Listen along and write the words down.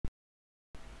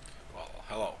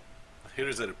here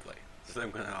is a replay that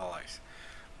I'm going to analyze.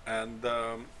 And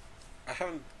I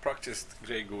haven't practiced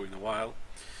Grey Goo in a while,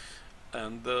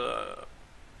 and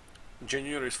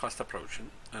January is fast approaching,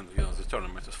 and the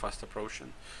tournament is fast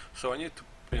approaching, so I need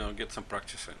to get some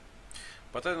practice in.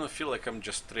 But I don't feel like I'm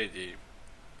just ready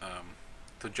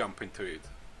to jump into it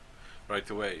right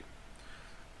away.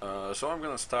 So I'm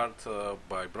gonna start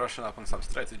by brushing up on some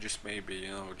strategies, maybe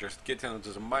just getting into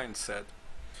the mindset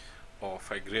of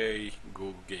a Grey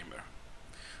Goo gamer.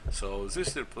 So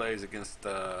this replay is against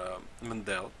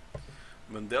Mendel.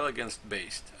 Mendel against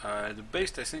Based. The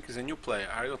Based, I think, is a new player.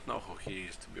 I don't know who he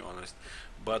is, to be honest,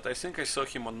 but I think I saw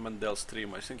him on Mendel's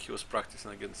stream. I think he was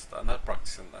practicing against, not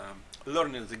practicing,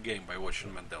 learning the game by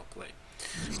watching Mendel play.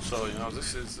 So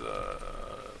this is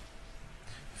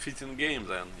fitting game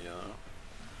then,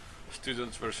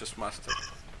 student versus master,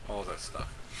 all that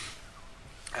stuff.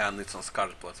 And it's on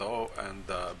Scarlet Plateau, and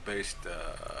Based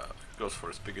goes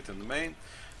for a spigot in the main,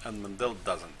 and Mendel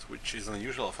doesn't, which is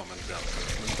unusual for Mendel.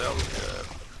 Mendel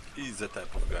is the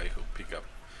type of guy who pick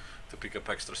up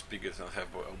extra spigots and have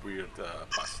a weird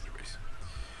passageways.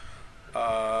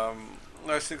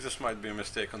 I think this might be a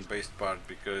mistake on Based part,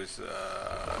 because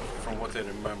from what I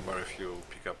remember, if you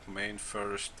pick up main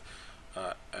first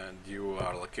and you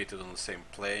are located on the same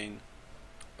plane,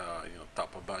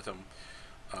 top or bottom,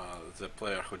 the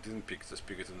player who didn't pick the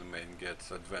spigot in the main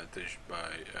gets advantage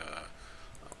by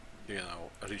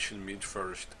reaching mid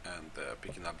first and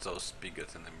picking up those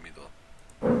spigots in the middle.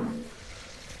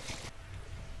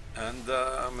 And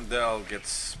Mendel gets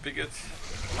spigot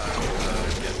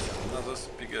and gets another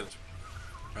spigot,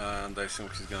 and I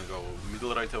think he's gonna go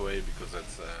middle right away because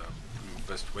that's the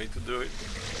best way to do it.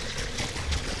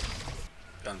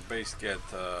 And Based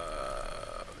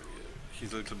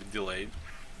he's a little bit delayed.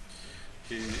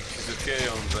 He's okay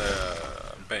on the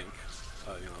bank,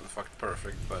 in fact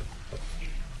perfect, but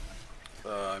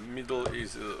middle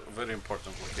is a very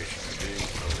important location to be in,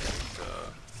 so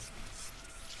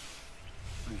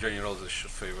in general this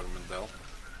should favor Mendel.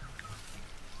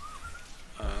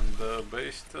 And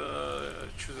Based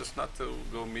chooses not to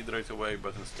go mid right away,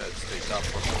 but instead stay top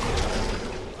for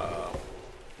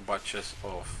batches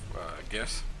of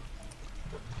gas.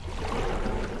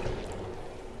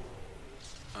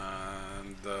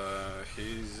 And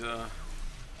he's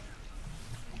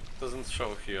doesn't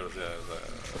show here the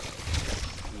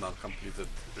non-completed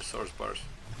resource bars,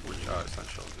 which are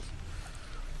essential.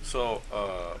 So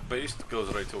Based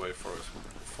goes right away for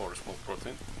a small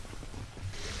protein,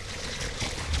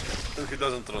 and he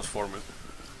doesn't transform it,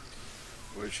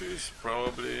 which is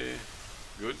probably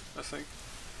good, I think.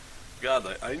 God,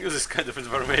 I knew this kind of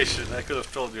information. I could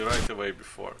have told you right away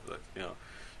before that,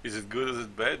 is it good, is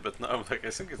it bad? But now I'm like,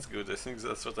 I think it's good. I think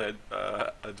that's what I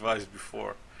advised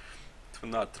before, to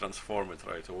not transform it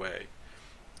right away.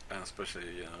 And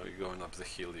especially, you're going up the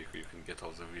hill, you can get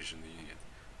all the vision you need.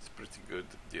 It's a pretty good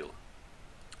deal.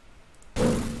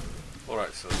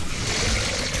 Alright, so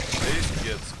Based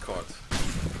gets caught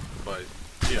by,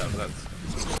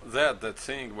 that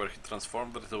thing where he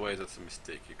transformed it away, that's a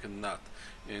mistake. You cannot.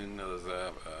 In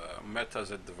the meta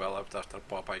that developed after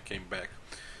Popeye came back,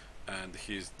 and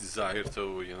his desire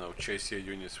to chase your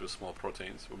units with small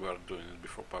proteins, we were doing it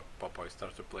before Popeye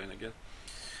started playing again.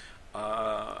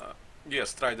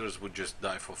 Striders would just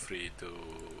die for free to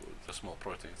the small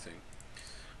protein thing,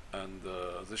 and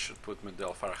this should put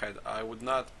Mendel far ahead. I would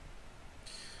not.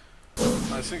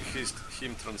 I think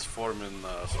him transforming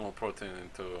small protein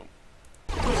into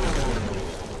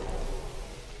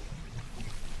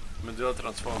Mendel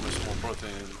transforming small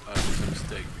protein is a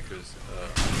mistake, because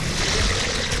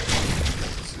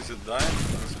is it dying? I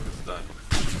think it's dying.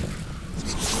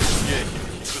 Yeah,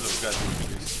 he could have gotten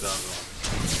this down one.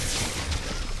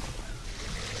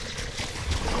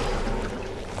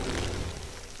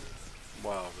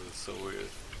 Wow, that's so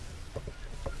weird.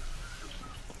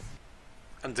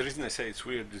 And the reason I say it's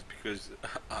weird is because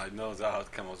I know the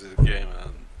outcome of this game,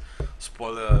 and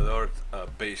spoiler alert,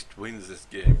 Based wins this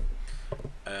game.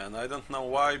 And I don't know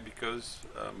why, because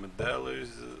Mendel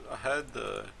is ahead,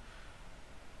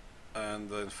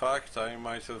 and in fact I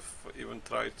might have even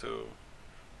tried to,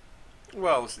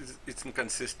 well, it's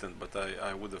inconsistent, but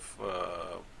I would have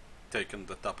taken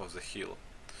the top of the hill,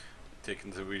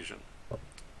 taken the vision.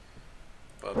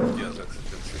 But yeah, that's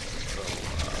inconsistent, so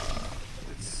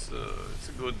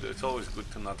it's always good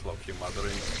to not lock your mother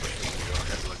in, especially when you're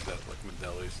ahead like that, like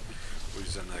Mendel is,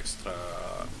 with an extra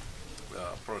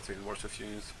protein worth of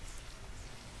units.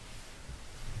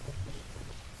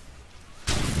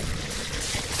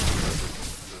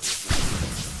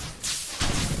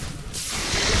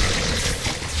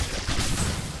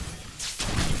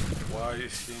 Why why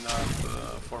is he not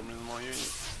forming more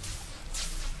units?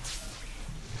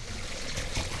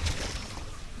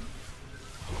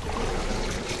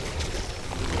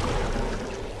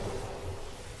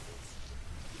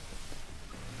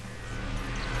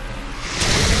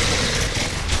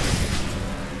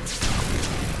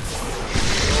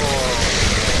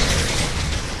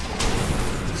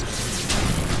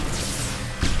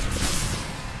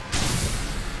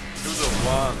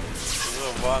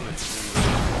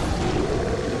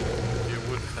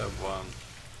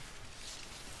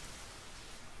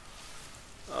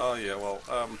 Oh yeah, well,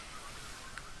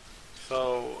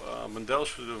 Mendel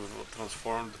should have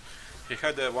transformed. He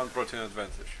had a one protein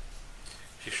advantage.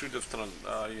 He should have,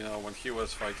 when he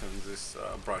was fighting this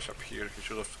brush up here, he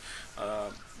should have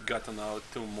gotten out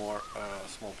two more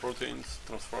small proteins,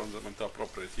 transformed them into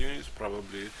appropriate units,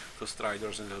 probably two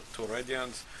Striders into two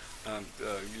Radiants, and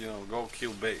go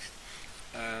kill base.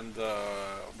 And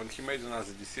when he made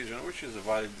another decision, which is a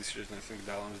valid decision, I think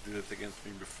Dhalism did it against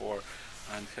me before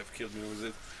and have killed me with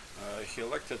it, he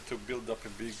elected to build up a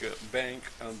big bank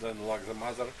and then lock the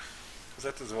mother.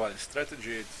 That is a valid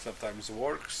strategy. It sometimes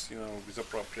works, with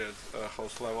appropriate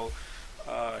house level.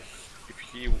 If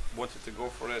he wanted to go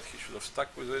for it, he should have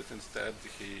stuck with it. Instead,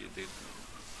 he did,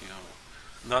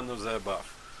 none of the above.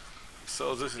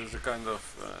 So this is the kind of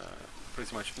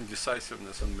pretty much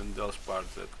indecisiveness on Mendel's part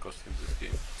that cost him this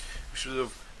game. He should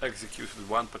have executed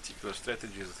one particular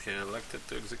strategy that he elected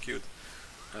to execute,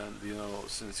 and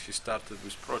since he started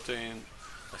with protein,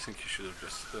 I think he should have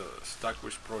just stuck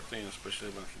with protein,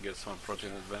 especially when he gets some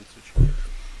protein advantage.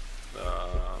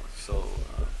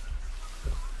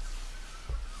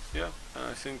 Yeah,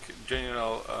 I think in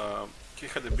general he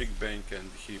had a big bank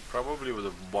and he probably would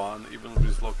have won even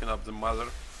with locking up the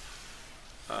mother,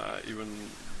 even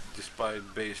despite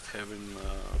base having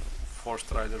 4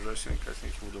 Striders. I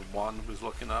think he would have won with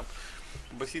locking up,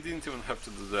 but he didn't even have to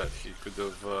do that. He could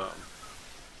have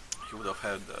he would have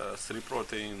had 3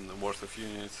 protein worth of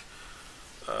units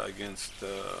against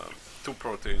 2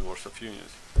 protein worth of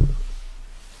units.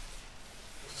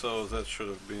 So that should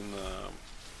have been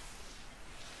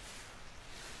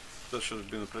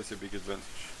a pretty big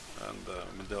advantage, and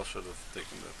Mendel should have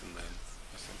taken that in the end,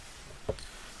 I think.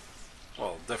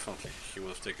 Well, definitely he would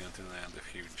have taken it in the end if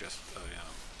he would just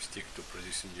stick to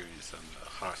producing units and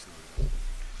harassing them.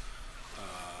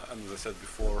 And as I said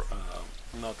before,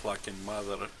 not locking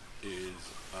mother is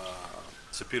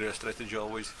superior strategy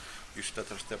always. You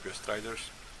stutter step your Striders,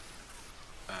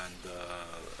 and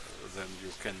then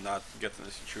you cannot get in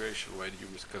a situation where you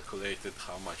miscalculated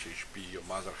how much HP your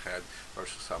mother had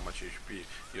versus how much HP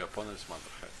your opponent's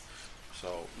mother had.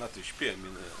 So not HP, I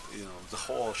mean the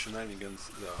whole shenanigans,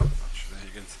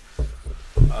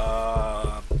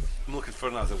 I'm looking for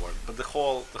another word, but the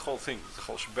whole thing, the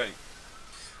whole shebang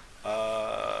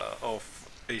of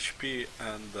HP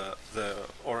and the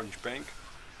orange bank.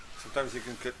 Sometimes you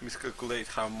can miscalculate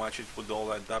how much it would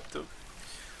all add up to.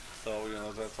 So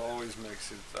that always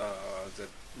makes it that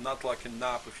not locking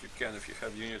up, if you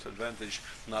have unit advantage,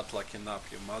 not locking up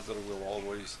your mother will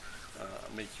always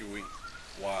make you win.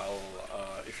 While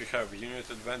if you have unit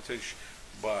advantage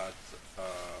but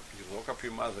you lock up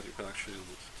your mother, you can actually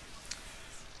lose.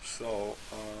 So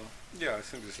yeah, I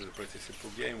think this is a pretty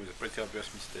simple game with pretty obvious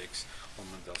mistakes on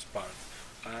Mendel's part.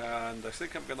 And I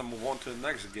think I'm gonna move on to the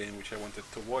next game, which I wanted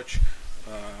to watch.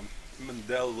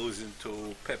 Mendel losing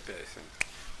to Pepe, I think,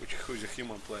 who's a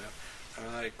human player.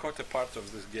 And I caught a part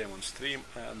of this game on stream,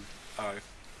 and I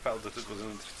felt that it was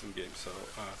an interesting game. So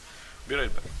be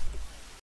right back.